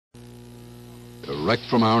Direct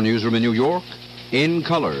from our newsroom in New York, in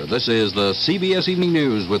color, this is the CBS Evening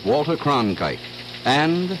News with Walter Cronkite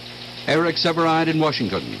and Eric Severide in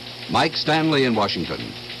Washington, Mike Stanley in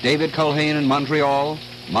Washington, David Culhane in Montreal,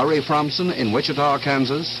 Murray Fromson in Wichita,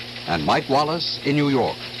 Kansas, and Mike Wallace in New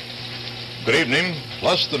York. Good evening.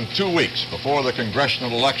 Less than 2 weeks before the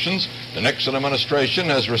congressional elections, the Nixon administration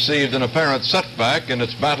has received an apparent setback in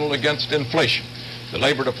its battle against inflation. The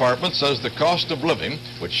Labor Department says the cost of living,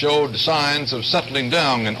 which showed signs of settling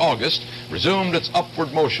down in August, resumed its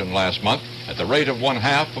upward motion last month at the rate of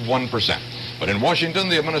 0.5%. But in Washington,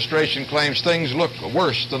 the administration claims things look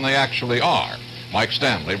worse than they actually are. Mike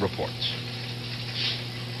Stanley reports.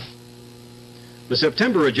 The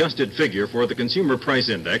September adjusted figure for the Consumer Price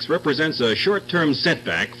Index represents a short-term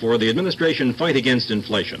setback for the administration's fight against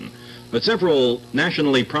inflation. But several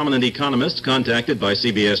nationally prominent economists contacted by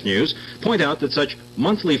CBS News point out that such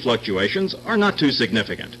monthly fluctuations are not too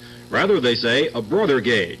significant. Rather, they say a broader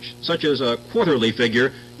gauge, such as a quarterly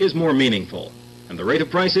figure, is more meaningful. And the rate of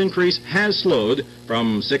price increase has slowed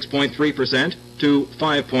from 6.3% to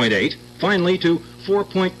 5.8%, finally to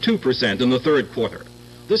 4.2% in the third quarter.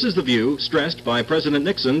 This is the view stressed by President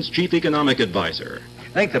Nixon's chief economic advisor. I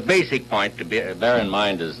think the basic point to bear in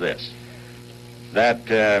mind is this,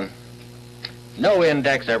 that no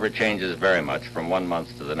index ever changes very much from 1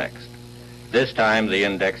 month to the next. This time the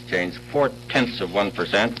index changed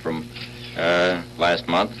 0.4% from last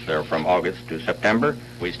month, or from August to September.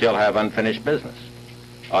 We still have unfinished business.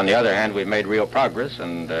 On the other hand, we've made real progress,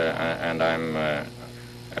 and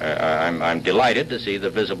I'm delighted to see the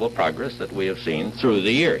visible progress that we have seen through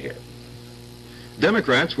the year here.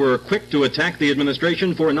 Democrats were quick to attack the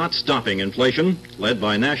administration for not stopping inflation, led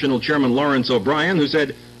by National Chairman Lawrence O'Brien, who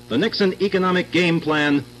said the Nixon economic game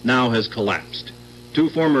plan now has collapsed. Two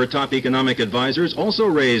former top economic advisors also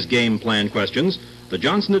raised game plan questions. The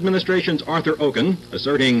Johnson administration's Arthur Okun,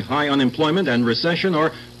 asserting high unemployment and recession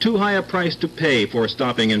are too high a price to pay for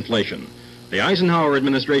stopping inflation. The Eisenhower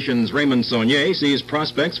administration's Raymond Saunier sees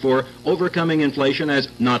prospects for overcoming inflation as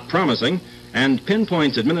not promising and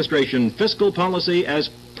pinpoints administration fiscal policy as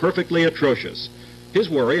perfectly atrocious. His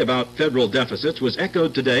worry about federal deficits was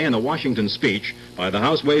echoed today in a Washington speech by the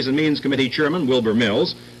House Ways and Means Committee Chairman Wilbur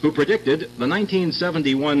Mills, who predicted the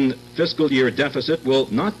 1971 fiscal year deficit will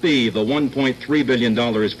not be the $1.3 billion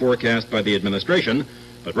forecast by the administration,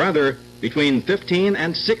 but rather between $15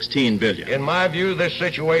 and $16 billion. In my view, this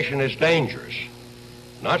situation is dangerous,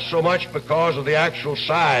 not so much because of the actual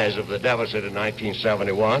size of the deficit in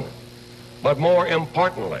 1971, but more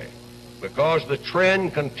importantly, because the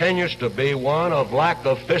trend continues to be one of lack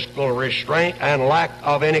of fiscal restraint and lack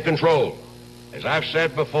of any control. As I've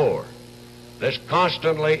said before, this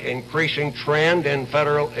constantly increasing trend in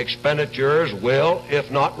federal expenditures will,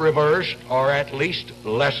 if not reversed or at least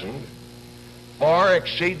lessened, far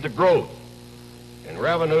exceed the growth in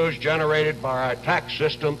revenues generated by our tax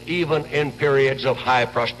system even in periods of high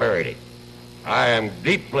prosperity. I am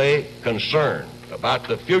deeply concerned about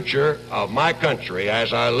the future of my country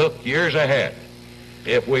as I look years ahead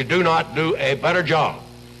if we do not do a better job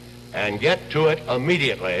and get to it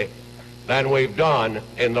immediately than we've done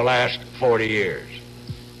in the last 40 years.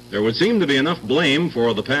 There would seem to be enough blame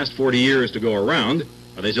for the past 40 years to go around,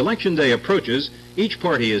 but as Election Day approaches, each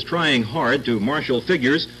party is trying hard to marshal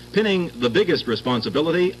figures, pinning the biggest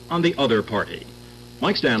responsibility on the other party.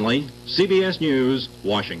 Mike Stanley, CBS News,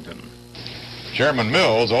 Washington. Chairman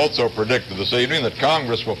Mills also predicted this evening that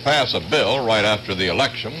Congress will pass a bill right after the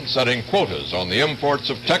election setting quotas on the imports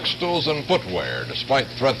of textiles and footwear, despite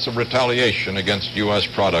threats of retaliation against U.S.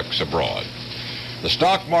 products abroad. The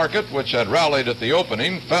stock market, which had rallied at the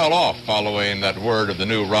opening, fell off following that word of the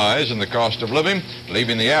new rise in the cost of living,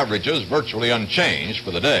 leaving the averages virtually unchanged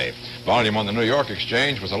for the day. Volume on the New York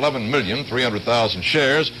Exchange was 11,300,000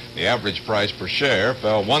 shares. The average price per share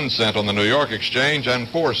fell 1 cent on the New York Exchange and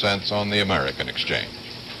 4 cents on the American Exchange.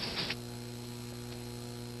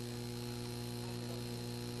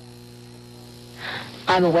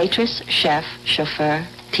 I'm a waitress, chef, chauffeur,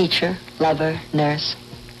 teacher, lover, nurse.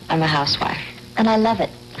 I'm a housewife. And I love it.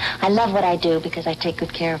 I love what I do because I take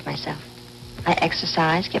good care of myself. I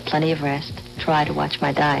exercise, get plenty of rest, try to watch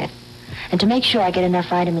my diet. And to make sure I get enough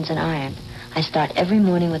vitamins and iron, I start every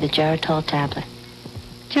morning with a Geritol tablet.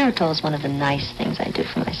 Geritol is one of the nice things I do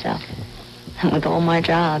for myself. And with all my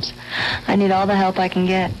jobs, I need all the help I can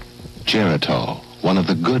get. Geritol, one of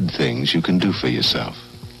the good things you can do for yourself.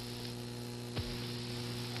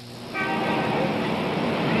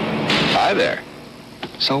 Hi there.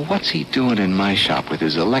 So what's he doing in my shop with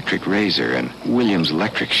his electric razor and Williams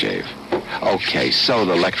electric shave? Okay, so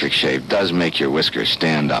the electric shave does make your whiskers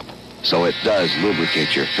stand up. so it does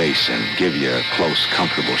lubricate your face and give you a close,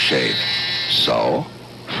 comfortable shave. So,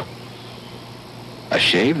 a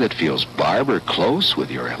shave that feels barber close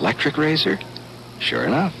with your electric razor? Sure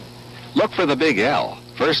enough. Look for the big L,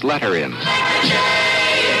 first letter in.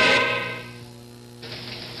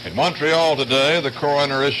 In Montreal today, the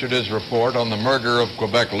coroner issued his report on the murder of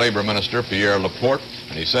Quebec Labor Minister Pierre Laporte,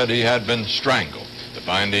 and he said he had been strangled. The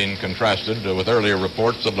finding contrasted with earlier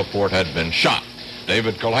reports that Laporte had been shot.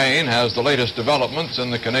 David Culhane has the latest developments in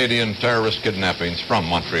the Canadian terrorist kidnappings from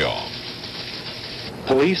Montreal.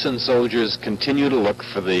 Police and soldiers continue to look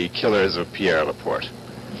for the killers of Pierre Laporte.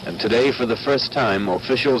 And today, for the first time,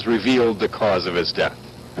 officials revealed the cause of his death.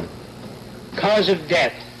 Cause of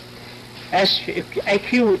death: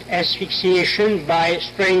 acute asphyxiation by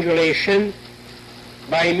strangulation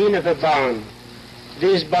by means of a bond.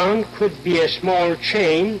 This bond could be a small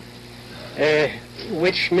chain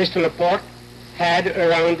which Mr. Laporte had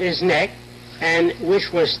around his neck and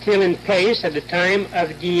which was still in place at the time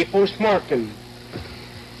of the post-mortem.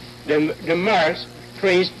 The marks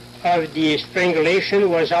traced of the strangulation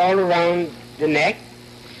was all around the neck,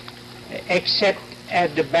 except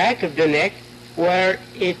at the back of the neck where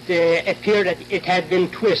it appeared that it had been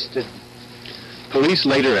twisted. Police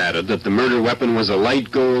later added that the murder weapon was a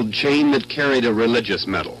light gold chain that carried a religious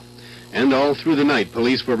medal. And all through the night,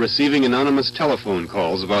 police were receiving anonymous telephone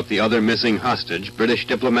calls about the other missing hostage, British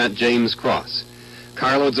diplomat James Cross.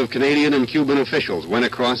 Carloads of Canadian and Cuban officials went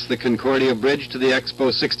across the Concordia Bridge to the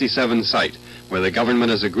Expo 67 site, where the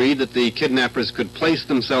government has agreed that the kidnappers could place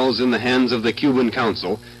themselves in the hands of the Cuban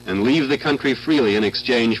consul and leave the country freely in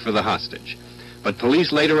exchange for the hostage. But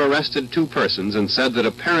police later arrested 2 persons and said that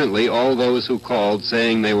apparently all those who called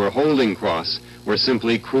saying they were holding Cross were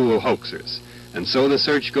simply cruel hoaxers. And so the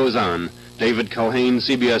search goes on. David Culhane,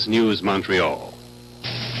 CBS News, Montreal.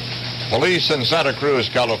 Police in Santa Cruz,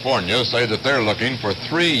 California, say that they're looking for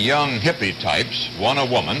 3 young hippie types, 1 a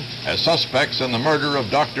woman, as suspects in the murder of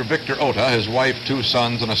Dr. Victor Ota, his wife, 2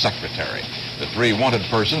 sons, and a secretary. The 3 wanted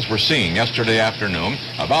persons were seen yesterday afternoon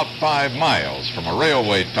about 5 miles from a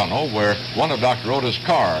railway tunnel where one of Dr. Ota's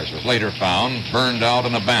cars was later found, burned out,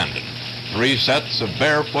 and abandoned. 3 sets of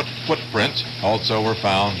barefoot footprints also were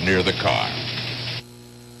found near the car.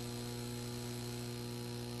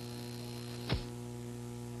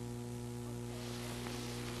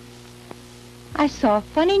 I saw a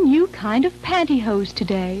funny new kind of pantyhose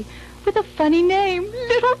today with a funny name,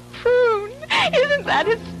 Little Prune. Isn't that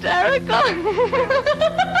hysterical?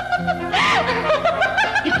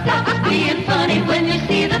 It stops being funny when you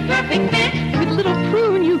see the perfect fit. With Little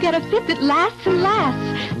Prune, you get a fit that lasts and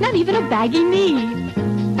lasts, not even a baggy knee.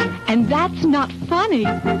 And that's not funny.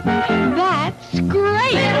 That's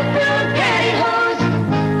great. Little Prune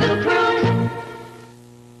pantyhose. Little Prune.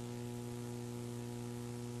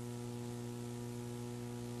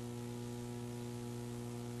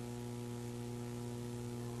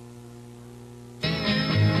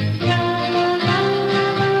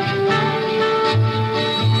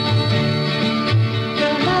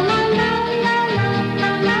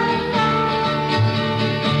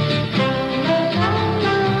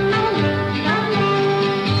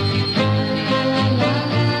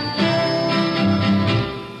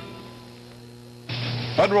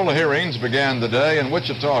 Federal hearings began today in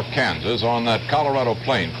Wichita, Kansas, on that Colorado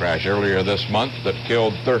plane crash earlier this month that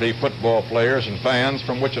killed 30 football players and fans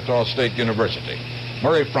from Wichita State University.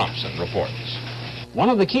 Murray Frompson reports. One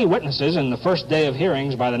of the key witnesses in the first day of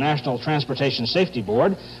hearings by the National Transportation Safety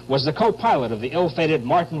Board was the co-pilot of the ill-fated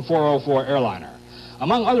Martin 404 airliner.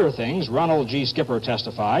 Among other things, Ronald G. Skipper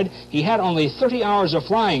testified he had only 30 hours of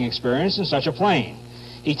flying experience in such a plane.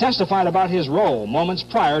 He testified about his role moments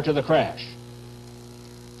prior to the crash.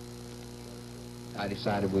 I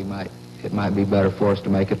decided it might be better for us to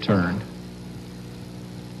make a turn,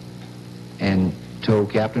 and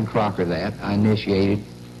told Captain Crocker that. I initiated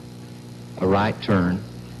a right turn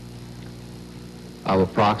of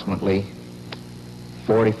approximately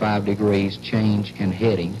 45 degrees change in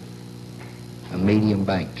heading, a medium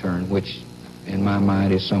bank turn, which in my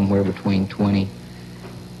mind is somewhere between 20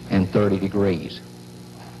 and 30 degrees.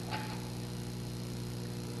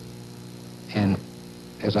 And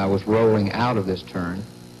as I was rolling out of this turn,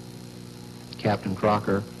 Captain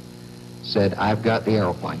Crocker said, "I've got the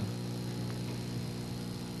airplane."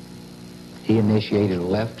 He initiated a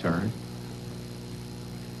left turn.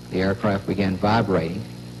 The aircraft began vibrating.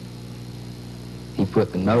 He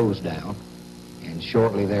put the nose down, and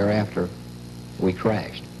shortly thereafter, we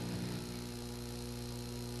crashed.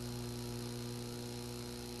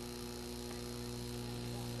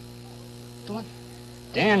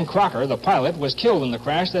 Dan Crocker, the pilot, was killed in the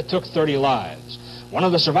crash that took 30 lives. One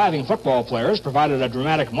of the surviving football players provided a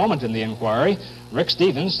dramatic moment in the inquiry. Rick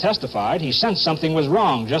Stevens testified he sensed something was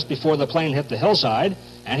wrong just before the plane hit the hillside,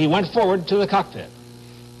 and he went forward to the cockpit.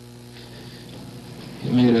 He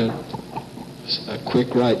made a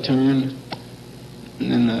quick right turn,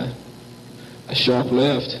 and then a sharp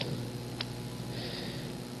left.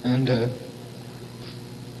 And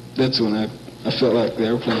that's when I felt like the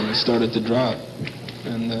airplane started to drop.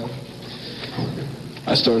 And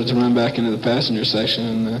I started to run back into the passenger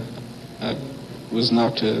section, and I was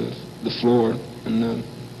knocked to the floor. And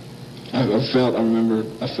I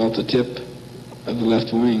felt the tip of the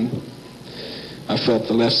left wing. I felt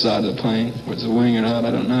the left side of the plane, was it a wing or not, I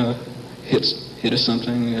don't know, hit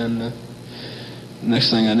something, and the next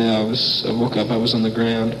thing I knew, I woke up, I was on the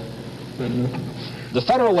ground. The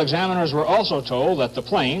federal examiners were also told that the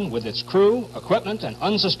plane, with its crew, equipment, and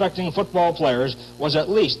unsuspecting football players, was at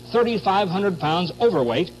least 3,500 pounds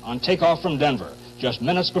overweight on takeoff from Denver, just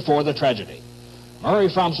minutes before the tragedy. Murray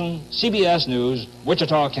Fromson, CBS News,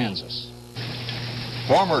 Wichita, Kansas.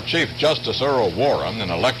 Former Chief Justice Earl Warren, in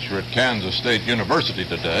a lecture at Kansas State University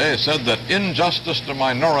today, said that injustice to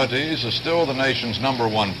minorities is still the nation's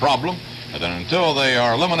 #1 problem, and that until they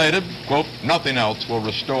are eliminated, quote, nothing else will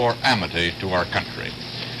restore amity to our country.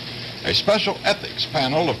 A special ethics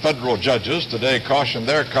panel of federal judges today cautioned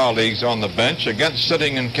their colleagues on the bench against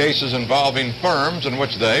sitting in cases involving firms in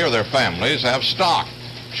which they or their families have stock.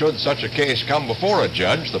 Should such a case come before a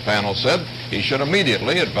judge, the panel said, he should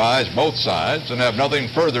immediately advise both sides and have nothing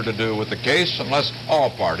further to do with the case unless all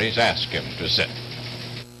parties ask him to sit.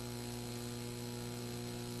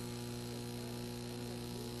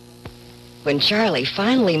 When Charlie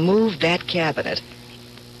finally moved that cabinet,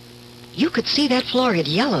 you could see that floor had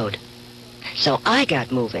yellowed. So I got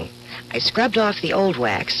moving. I scrubbed off the old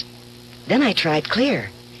wax. Then I tried clear.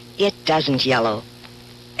 It doesn't yellow.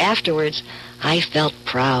 Afterwards, I felt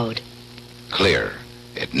proud. Clear.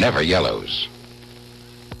 It never yellows.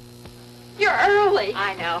 You're early.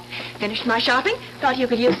 I know. Finished my shopping? Thought you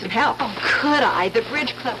could use some help. Oh, could I? The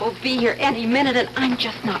bridge club will be here any minute, and I'm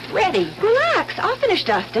just not ready. Relax. I'll finish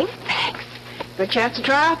dusting. Thanks. Good chance to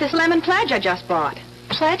try out this lemon pledge I just bought.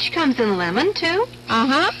 Pledge comes in lemon, too?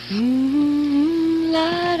 Uh-huh.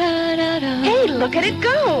 Hey, look at it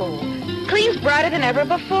go. Cleans brighter than ever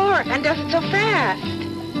before and does it so fast.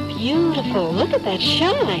 Beautiful. Look at that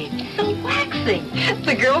shine. So waxing.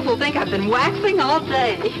 The girls will think I've been waxing all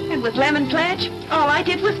day. And with lemon pledge, all I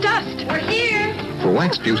did was dust. We're here. For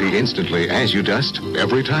wax beauty instantly as you dust,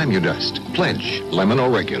 every time you dust. Pledge, lemon or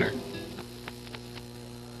regular.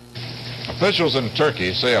 Officials in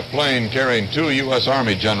Turkey say a plane carrying 2 U.S.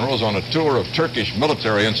 Army generals on a tour of Turkish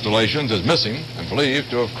military installations is missing and believed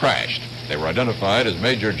to have crashed. They were identified as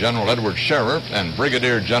Major General Edward Scherer and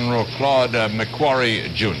Brigadier General Claude Macquarie,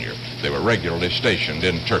 Jr. They were regularly stationed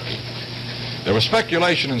in Turkey. There was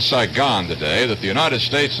speculation in Saigon today that the United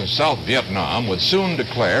States and South Vietnam would soon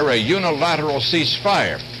declare a unilateral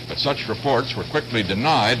ceasefire, but such reports were quickly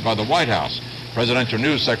denied by the White House. Presidential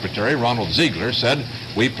News Secretary Ronald Ziegler said,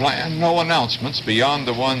 "We plan no announcements beyond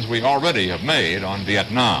the ones we already have made on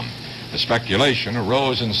Vietnam." The speculation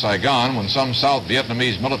arose in Saigon when some South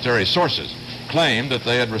Vietnamese military sources claimed that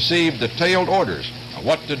they had received detailed orders on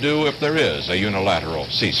what to do if there is a unilateral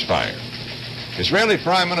ceasefire. Israeli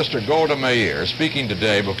Prime Minister Golda Meir, speaking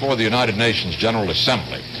today before the United Nations General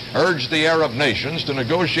Assembly, urged the Arab nations to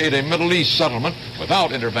negotiate a Middle East settlement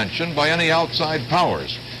without intervention by any outside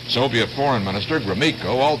powers. Soviet Foreign Minister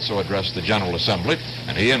Gromyko also addressed the General Assembly,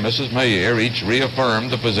 and he and Mrs. Meir each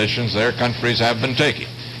reaffirmed the positions their countries have been taking,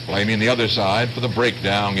 blaming the other side for the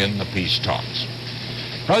breakdown in the peace talks.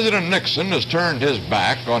 President Nixon has turned his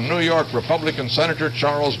back on New York Republican Senator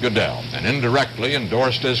Charles Goodell and indirectly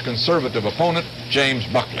endorsed his conservative opponent, James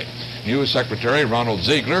Buckley. News Secretary Ronald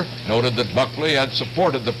Ziegler noted that Buckley had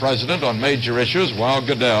supported the president on major issues while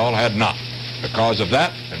Goodell had not. Because of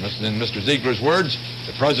that, in Mr. Ziegler's words,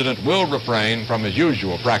 the president will refrain from his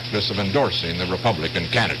usual practice of endorsing the Republican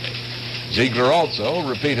candidate. Ziegler also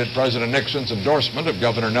repeated President Nixon's endorsement of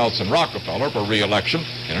Governor Nelson Rockefeller for re-election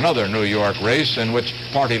in another New York race in which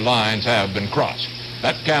party lines have been crossed.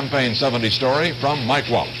 That Campaign 70 story from Mike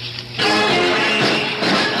Wallace.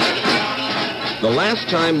 The last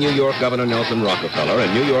time New York Governor Nelson Rockefeller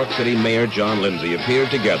and New York City Mayor John Lindsay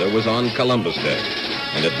appeared together was on Columbus Day.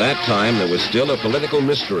 And at that time, there was still a political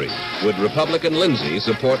mystery. Would Republican Lindsay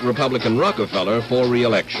support Republican Rockefeller for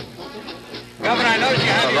re-election? Governor, I noticed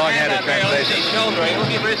you have your hand out there. Let's see shoulder. You'll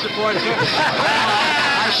be very supportive.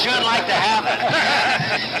 I sure like to have it.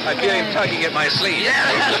 I feel him tugging at my sleeve.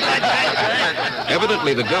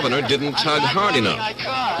 Evidently, the governor didn't tug hard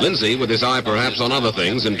enough. Lindsay, with his eye perhaps on other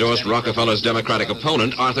things, endorsed Rockefeller's Democratic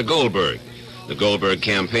opponent, Arthur Goldberg. The Goldberg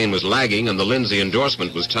campaign was lagging, and the Lindsay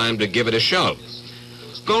endorsement was time to give it a shove.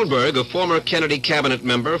 Goldberg, a former Kennedy cabinet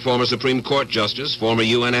member, former Supreme Court justice, former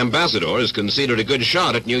UN ambassador, is considered a good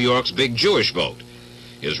shot at New York's big Jewish vote.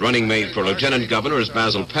 His running mate for lieutenant governor is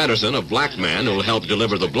Basil Patterson, a black man who will help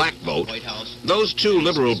deliver the black vote. Those two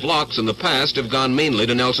liberal blocs in the past have gone mainly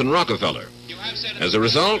to Nelson Rockefeller. As a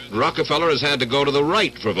result, Rockefeller has had to go to the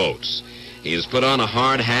right for votes. He's put on a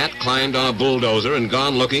hard hat, climbed on a bulldozer, and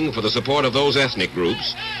gone looking for the support of those ethnic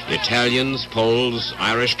groups, Italians, Poles,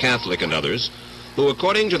 Irish Catholic, and others, who,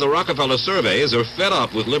 according to the Rockefeller surveys, are fed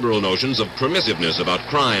up with liberal notions of permissiveness about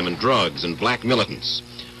crime and drugs and black militants.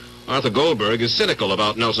 Arthur Goldberg is cynical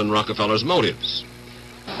about Nelson Rockefeller's motives.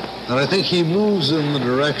 And I think he moves in the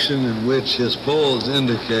direction in which his polls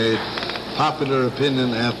indicate popular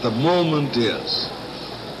opinion at the moment is.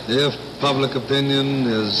 If public opinion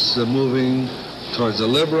is moving towards a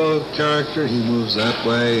liberal character, he moves that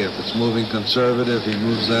way. If it's moving conservative, he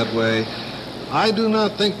moves that way. I do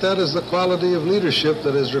not think that is the quality of leadership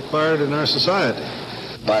that is required in our society.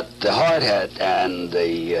 But the hard hat and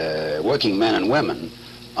the working men and women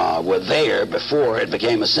were there before it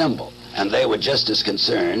became a symbol. And they were just as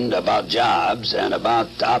concerned about jobs and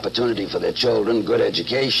about opportunity for their children, good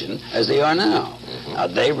education, as they are now.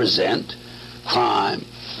 They resent crime.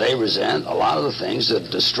 They resent a lot of the things that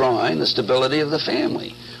are destroying the stability of the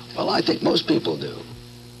family. Well, I think most people do.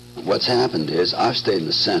 What's happened is I've stayed in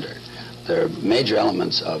the center. There are major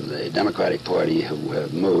elements of the Democratic Party who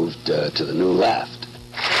have moved to the new left.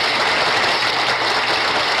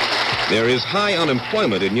 There is high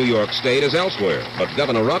unemployment in New York State as elsewhere, but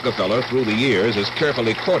Governor Rockefeller, through the years, has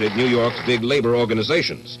carefully courted New York's big labor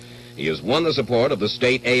organizations. He has won the support of the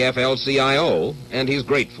state AFL-CIO, and he's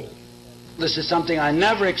grateful. This is something I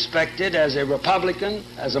never expected as a Republican,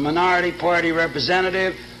 as a minority party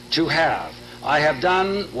representative, to have. I have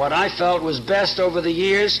done what I felt was best over the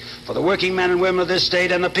years for the working men and women of this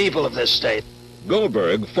state and the people of this state.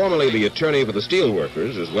 Goldberg, formerly the attorney for the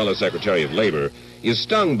steelworkers, as well as Secretary of Labor, is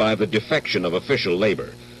stung by the defection of official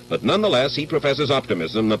labor. But nonetheless, he professes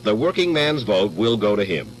optimism that the working man's vote will go to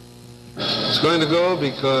him. It's going to go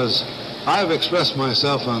because I've expressed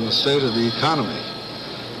myself on the state of the economy.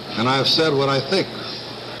 And I've said what I think,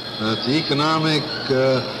 that the economic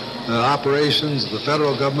operations of the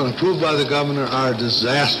federal government, approved by the governor, are a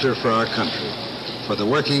disaster for our country. For the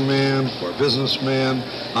working man, for businessmen,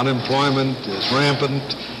 unemployment is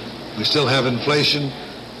rampant. We still have inflation.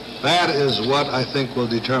 That is what I think will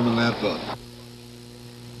determine that vote.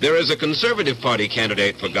 There is a Conservative Party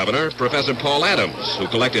candidate for governor, Professor Paul Adams, who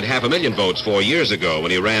collected 500,000 votes 4 years ago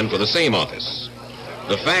when he ran for the same office.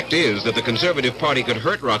 The fact is that the Conservative Party could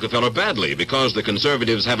hurt Rockefeller badly because the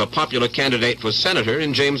Conservatives have a popular candidate for senator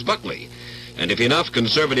in James Buckley. And if enough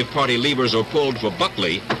Conservative Party levers are pulled for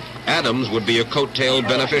Buckley, Adams would be a coattail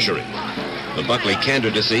beneficiary. The Buckley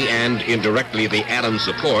candidacy and, indirectly, the Adams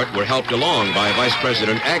support were helped along by Vice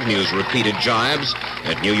President Agnew's repeated jibes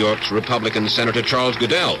at New York's Republican Senator Charles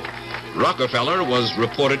Goodell. Rockefeller was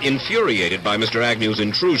reported infuriated by Mr. Agnew's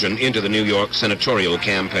intrusion into the New York senatorial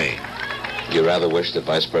campaign. Do you rather wish that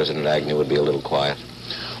Vice President Agnew would be a little quiet?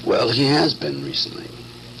 Well, he has been recently.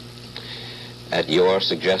 At your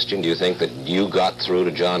suggestion, do you think that you got through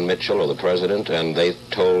to John Mitchell or the president and they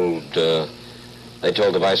told the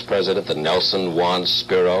vice president that Nelson wants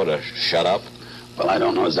Spiro to shut up? Well, I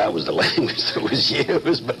don't know if that was the language that was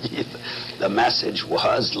used, but the message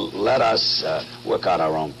was, let us work out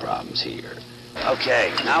our own problems here.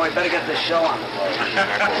 Okay, now we better get this show on the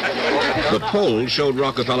road. The polls showed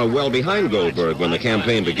Rockefeller well behind Goldberg when the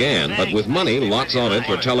campaign began, but with money, lots of it,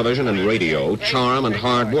 for television and radio, charm and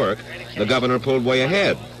hard work, the governor pulled way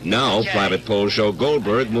ahead. Now, private polls show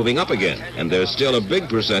Goldberg moving up again, and there's still a big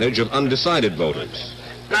percentage of undecided voters.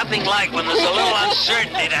 Nothing like when there's a little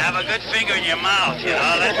uncertainty to have a good finger in your mouth, you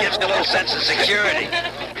know. That gives you a little sense of security.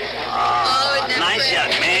 Nice young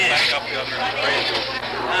man.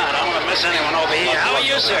 I don't want to miss anyone over here. How are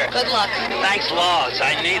you, sir? Good luck. Thanks lots.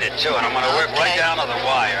 I need it, too, and I'm going to work right down to the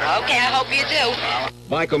wire. Okay, I hope you do.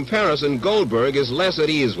 By comparison, Goldberg is less at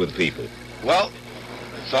ease with people. Well,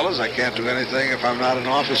 fellas, I can't do anything if I'm not in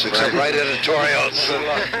office except write editorials.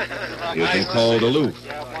 He has been called aloof.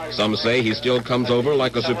 Some say he still comes over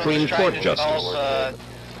like a Supreme Court justice.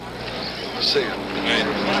 See you.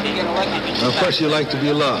 Of course, you like to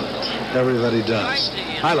be loved. Everybody does.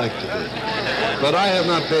 I like to be. But I have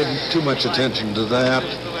not paid too much attention to that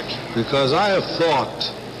because I have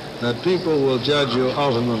thought that people will judge you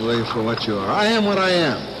ultimately for what you are. I am what I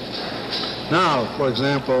am. Now, for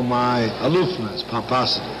example, my aloofness,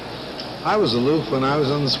 pomposity. I was aloof when I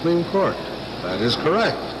was on the Supreme Court. That is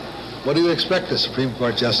correct. What do you expect a Supreme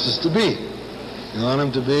Court justice to be? You want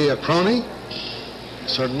him to be a crony?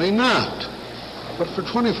 Certainly not. But for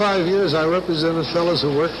 25 years, I represented fellows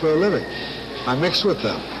who worked for a living. I mixed with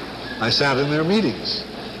them. I sat in their meetings.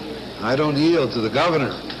 I don't yield to the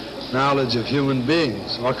governor knowledge of human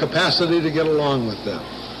beings or capacity to get along with them.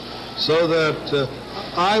 So that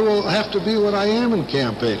I will have to be what I am in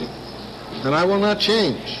campaigning, and I will not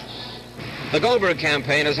change. The Goldberg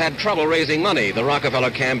campaign has had trouble raising money. The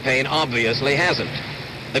Rockefeller campaign obviously hasn't.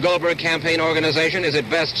 The Goldberg campaign organization is at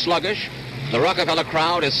best sluggish. The Rockefeller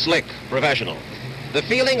crowd is slick, professional. The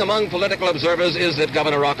feeling among political observers is that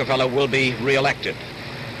Governor Rockefeller will be reelected.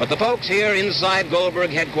 But the folks here inside Goldberg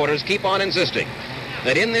headquarters keep on insisting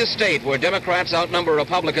that in this state where Democrats outnumber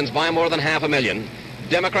Republicans by more than 500,000,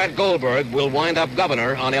 Democrat Goldberg will wind up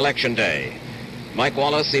governor on Election Day. Mike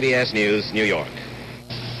Wallace, CBS News, New York.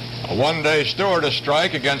 A one-day stewardess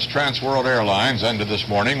strike against Trans World Airlines ended this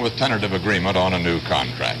morning with tentative agreement on a new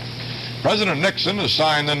contract. President Nixon has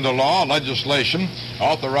signed into law legislation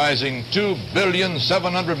authorizing $2.7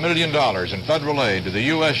 billion in federal aid to the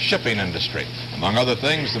U.S. shipping industry. Among other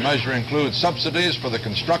things, the measure includes subsidies for the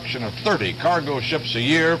construction of 30 cargo ships a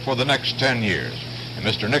year for the next 10 years. In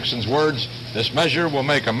Mr. Nixon's words, this measure will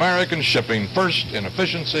make American shipping first in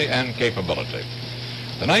efficiency and capability.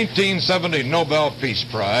 The 1970 Nobel Peace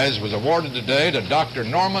Prize was awarded today to Dr.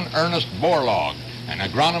 Norman Ernest Borlaug, an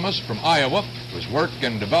agronomist from Iowa whose work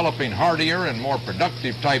in developing hardier and more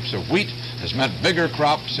productive types of wheat has meant bigger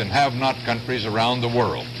crops in have-not countries around the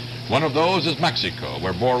world. One of those is Mexico,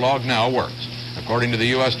 where Borlaug now works. According to the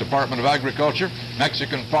U.S. Department of Agriculture,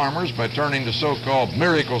 Mexican farmers, by turning to so-called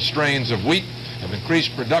miracle strains of wheat, have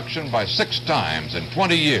increased production by 6 times in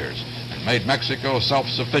 20 years and made Mexico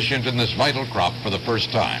self-sufficient in this vital crop for the first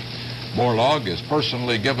time. Borlaug is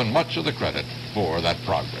personally given much of the credit for that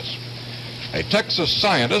progress. A Texas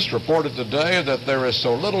scientist reported today that there is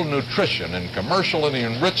so little nutrition in commercially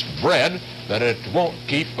enriched bread that it won't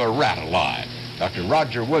keep a rat alive. Dr.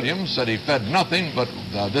 Roger Williams said he fed nothing but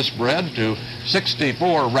this bread to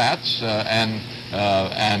 64 rats, and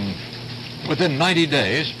within 90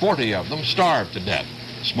 days, 40 of them starved to death.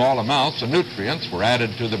 Small amounts of nutrients were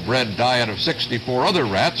added to the bread diet of 64 other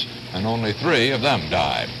rats, and only 3 of them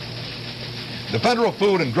died. The Federal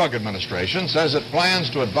Food and Drug Administration says it plans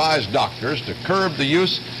to advise doctors to curb the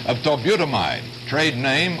use of tobutamide, trade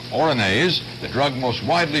name Oronase, the drug most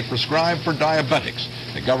widely prescribed for diabetics.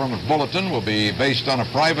 The government bulletin will be based on a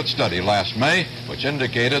private study last May, which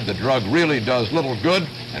indicated the drug really does little good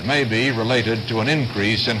and may be related to an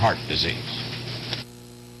increase in heart disease.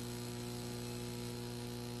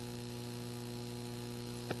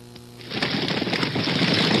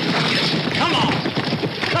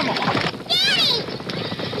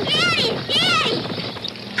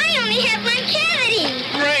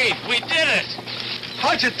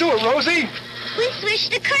 How'd you do it, Rosie? We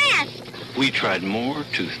switched to Crest. We tried more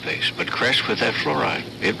toothpaste, but Crest with that fluoride,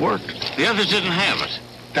 it worked. The others didn't have it.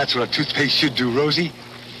 That's what a toothpaste should do, Rosie.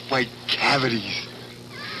 Fight cavities.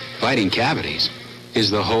 Fighting cavities is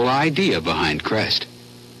the whole idea behind Crest.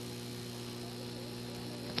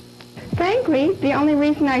 Frankly, the only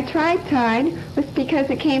reason I tried Tide was because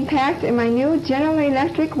it came packed in my new General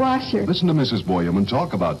Electric washer. Listen to Mrs. Boyerman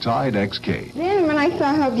talk about Tide XK. Then when I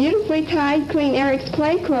saw how beautifully Tide cleaned Eric's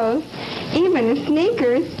play clothes, even the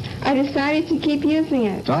sneakers, I decided to keep using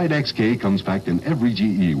it. Tide XK comes packed in every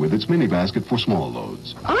GE with its mini basket for small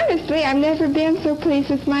loads. Honestly, I've never been so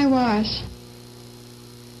pleased with my wash.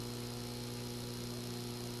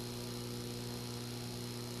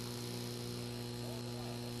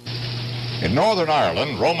 In Northern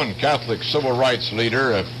Ireland, Roman Catholic civil rights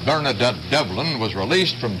leader Bernadette Devlin was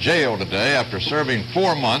released from jail today after serving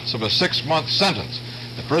 4 months of a 6-month sentence.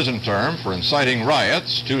 The prison term for inciting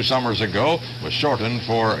riots 2 summers ago was shortened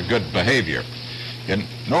for good behavior. In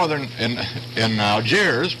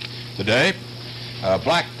Algiers today,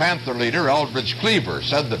 Black Panther leader Eldridge Cleaver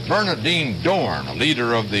said that Bernardine Dorn, a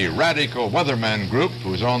leader of the radical Weatherman group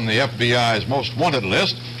who's on the FBI's most wanted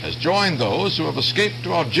list, has joined those who have escaped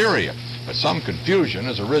to Algeria. But some confusion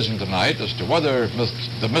has arisen tonight as to whether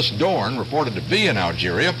the Miss Dorn reported to be in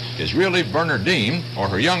Algeria is really Bernardine or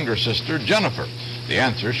her younger sister Jennifer. The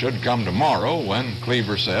answer should come tomorrow when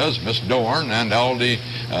Cleaver says Miss Dorn and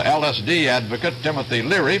LSD advocate Timothy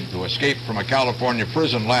Leary, who escaped from a California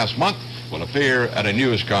prison last month, will appear at a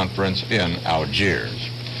news conference in Algiers.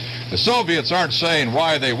 The Soviets aren't saying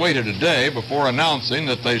why they waited a day before announcing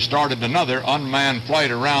that they started another unmanned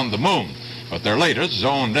flight around the moon, but their latest,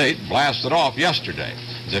 Zone 8, blasted off yesterday.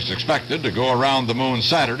 It's expected to go around the moon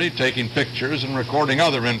Saturday, taking pictures and recording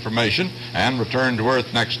other information, and return to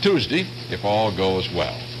Earth next Tuesday if all goes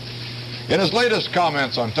well. In his latest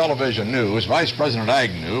comments on television news, Vice President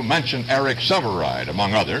Agnew mentioned Eric Sevareid,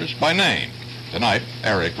 among others, by name. Tonight,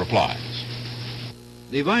 Eric replies.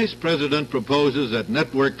 The Vice President proposes that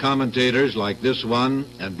network commentators like this one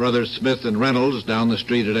and Brothers Smith and Reynolds down the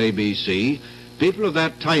street at ABC, people of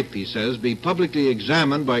that type, he says, be publicly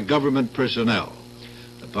examined by government personnel.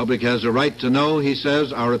 The public has a right to know, he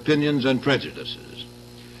says, our opinions and prejudices.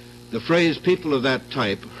 The phrase people of that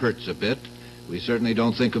type hurts a bit. We certainly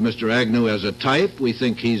don't think of Mr. Agnew as a type. We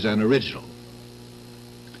think he's an original.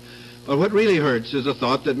 But what really hurts is the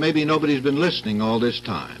thought that maybe nobody's been listening all this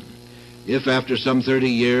time. If after some 30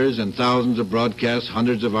 years and thousands of broadcasts,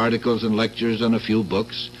 hundreds of articles and lectures and a few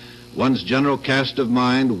books, one's general cast of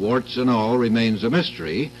mind, warts and all, remains a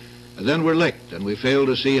mystery, then we're licked, and we fail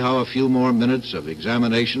to see how a few more minutes of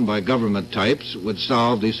examination by government types would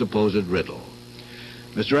solve the supposed riddle.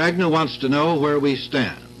 Mr. Agnew wants to know where we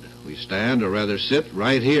stand. We stand, or rather sit,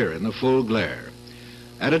 right here in the full glare,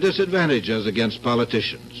 at a disadvantage as against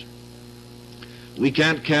politicians. We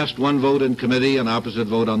can't cast one vote in committee, an opposite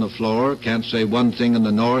vote on the floor, can't say one thing in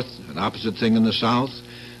the North, an opposite thing in the South.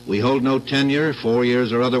 We hold no tenure, 4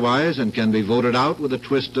 years or otherwise, and can be voted out with a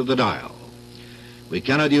twist of the dial. We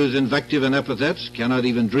cannot use invective and epithets, cannot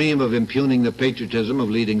even dream of impugning the patriotism of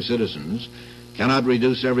leading citizens, cannot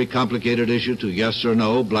reduce every complicated issue to yes or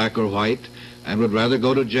no, black or white, and would rather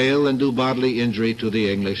go to jail than do bodily injury to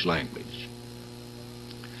the English language.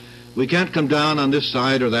 We can't come down on this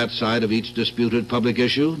side or that side of each disputed public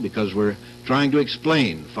issue because we're trying to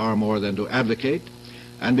explain far more than to advocate,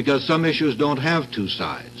 and because some issues don't have two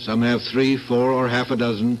sides. Some have 3, 4, or half a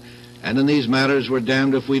dozen, and in these matters we're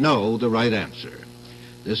damned if we know the right answer.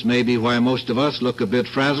 This may be why most of us look a bit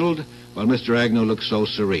frazzled, while Mr. Agnew looks so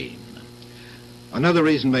serene. Another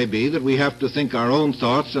reason may be that we have to think our own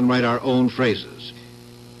thoughts and write our own phrases.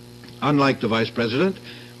 Unlike the Vice President,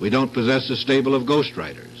 we don't possess a stable of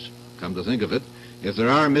ghostwriters. Come to think of it, if there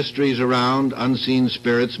are mysteries around, unseen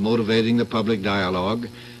spirits motivating the public dialogue,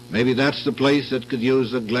 maybe that's the place that could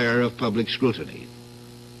use the glare of public scrutiny,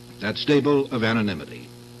 that stable of anonymity.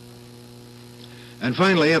 And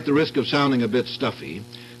finally, at the risk of sounding a bit stuffy,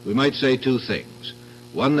 we might say two things.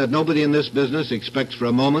 One, that nobody in this business expects for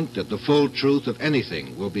a moment that the full truth of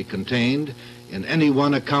anything will be contained in any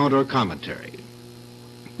one account or commentary,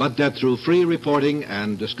 but that through free reporting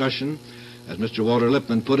and discussion, as Mr. Walter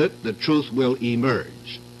Lippmann put it, the truth will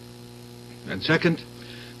emerge. And second,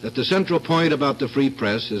 that the central point about the free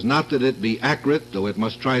press is not that it be accurate, though it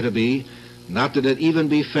must try to be, not that it even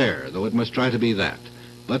be fair, though it must try to be that,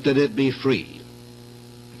 but that it be free.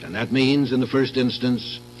 And that means, in the first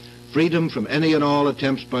instance, freedom from any and all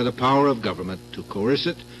attempts by the power of government to coerce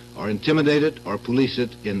it, or intimidate it, or police it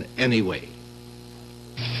in any way.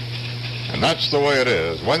 And that's the way it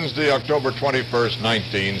is. Wednesday, October 21st,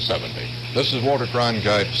 1970. This is Walter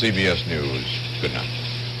Cronkite, CBS News. Good night.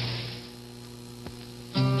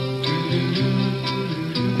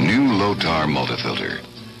 New low-tar multifilter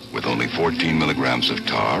with only 14 milligrams of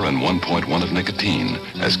tar and 1.1 of nicotine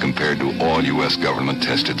as compared to all U.S.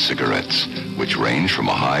 government-tested cigarettes, which range from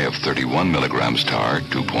a high of 31 milligrams tar,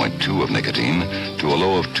 2.2 of nicotine, to a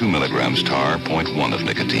low of 2 milligrams tar, 0.1 of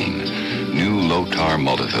nicotine. New low-tar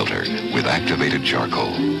multifilter with activated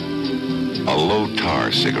charcoal. A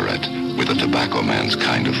low-tar cigarette with a tobacco man's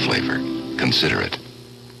kind of flavor. Consider it.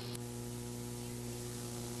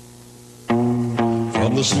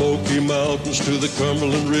 From the Smoky Mountains to the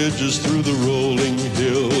Cumberland Ridges, through the rolling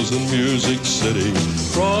hills and Music City,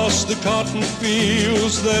 across the cotton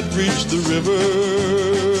fields that reach the river,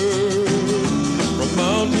 from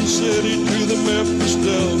Mountain City to the Memphis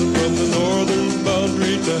Delta, from the northern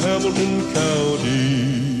boundary to Hamilton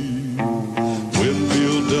County,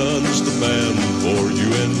 Winfield Dunn's the man for you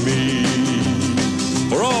and me.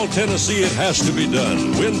 For all Tennessee, it has to be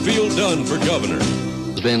done. Winfield Dunn for governor.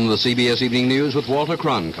 Been the CBS Evening News with Walter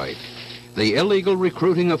Cronkite. The illegal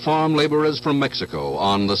recruiting of farm laborers from Mexico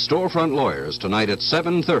on the Storefront Lawyers tonight at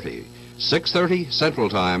 7:30, 6:30 Central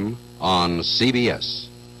Time on CBS.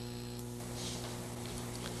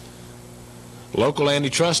 Local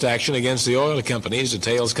antitrust action against the oil companies.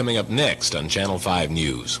 Details coming up next on Channel 5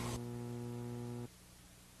 News.